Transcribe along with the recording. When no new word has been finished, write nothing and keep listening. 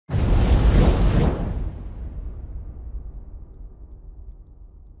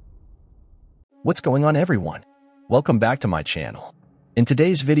What's going on, everyone? Welcome back to my channel. In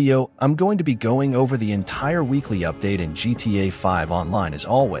today's video, I'm going to be going over the entire weekly update in GTA 5 Online as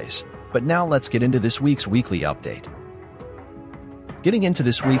always, but now let's get into this week's weekly update. Getting into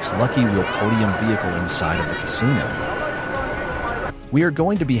this week's Lucky Wheel Podium vehicle inside of the casino. We are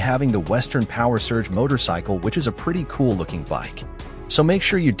going to be having the Western Power Surge motorcycle, which is a pretty cool looking bike. So make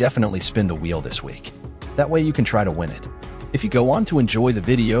sure you definitely spin the wheel this week. That way you can try to win it. If you go on to enjoy the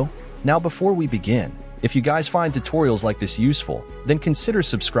video, now before we begin, if you guys find tutorials like this useful, then consider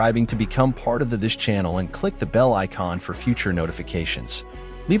subscribing to become part of this channel and click the bell icon for future notifications.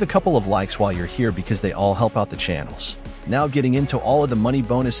 Leave a couple of likes while you're here because they all help out the channels. Now getting into all of the money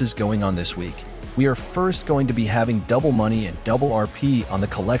bonuses going on this week. We are first going to be having double money and double RP on the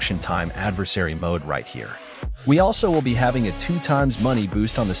collection time adversary mode right here. We also will be having a 2x money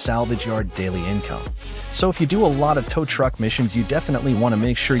boost on the salvage yard daily income. So if you do a lot of tow truck missions, you definitely want to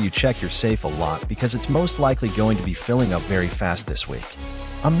make sure you check your safe a lot because it's most likely going to be filling up very fast this week.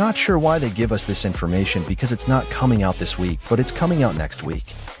 I'm not sure why they give us this information because it's not coming out this week, but it's coming out next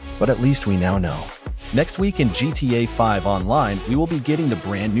week. But at least we now know. Next week in GTA 5 Online, we will be getting the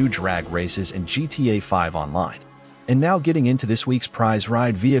brand new drag races in GTA 5 Online. And now getting into this week's prize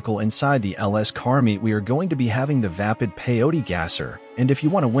ride vehicle inside the LS car meet, we are going to be having the Vapid Peyote Gasser, and if you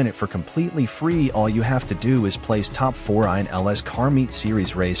want to win it for completely free, all you have to do is place top 4 in LS car meet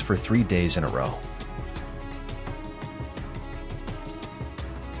series race for 3 days in a row.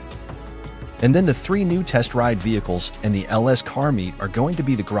 And then the 3 new test ride vehicles in the LS car meet are going to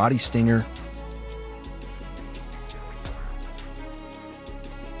be the Grotti Stinger,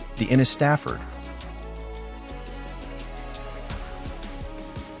 the Ennis Stafford,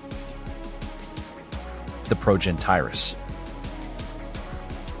 the Progen Tyrus.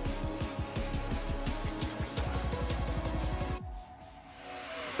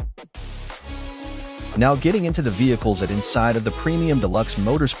 Now getting into the vehicles that inside of the Premium Deluxe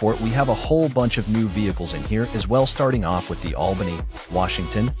Motorsport, we have a whole bunch of new vehicles in here as well, starting off with the Albany,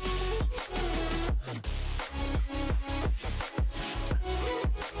 Washington,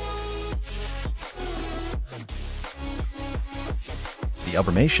 the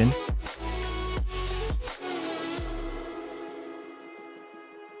Ubermation,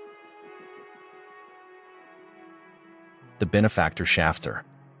 the Benefactor Shafter,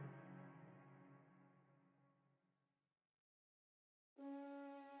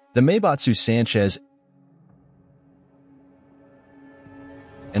 the Maybatsu Sanchez,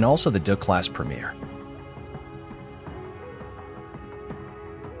 and also the Declasse Premier.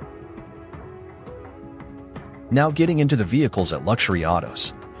 Now getting into the vehicles at Luxury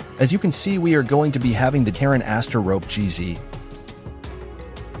Autos. As you can see, we are going to be having the Karen Aster Rope GZ,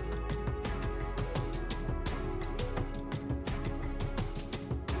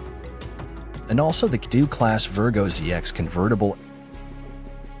 and also the Declasse Virgo ZX convertible,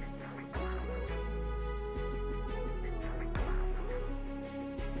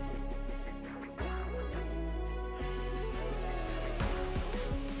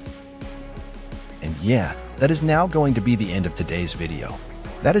 and yeah, that is now going to be the end of today's video.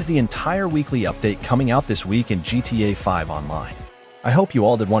 That is the entire weekly update coming out this week in GTA 5 Online. I hope you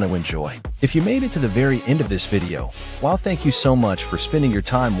all did want to enjoy. If you made it to the very end of this video, well, thank you so much for spending your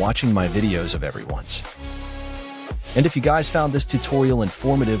time watching my videos of everyone's. And if you guys found this tutorial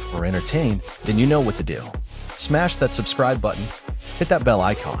informative or entertained, then you know what to do. Smash that subscribe button, hit that bell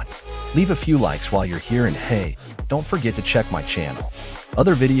icon, leave a few likes while you're here, and hey, don't forget to check my channel.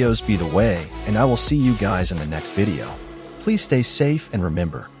 Other videos be the way, and I will see you guys in the next video. Please stay safe and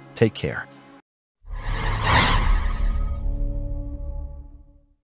remember, take care.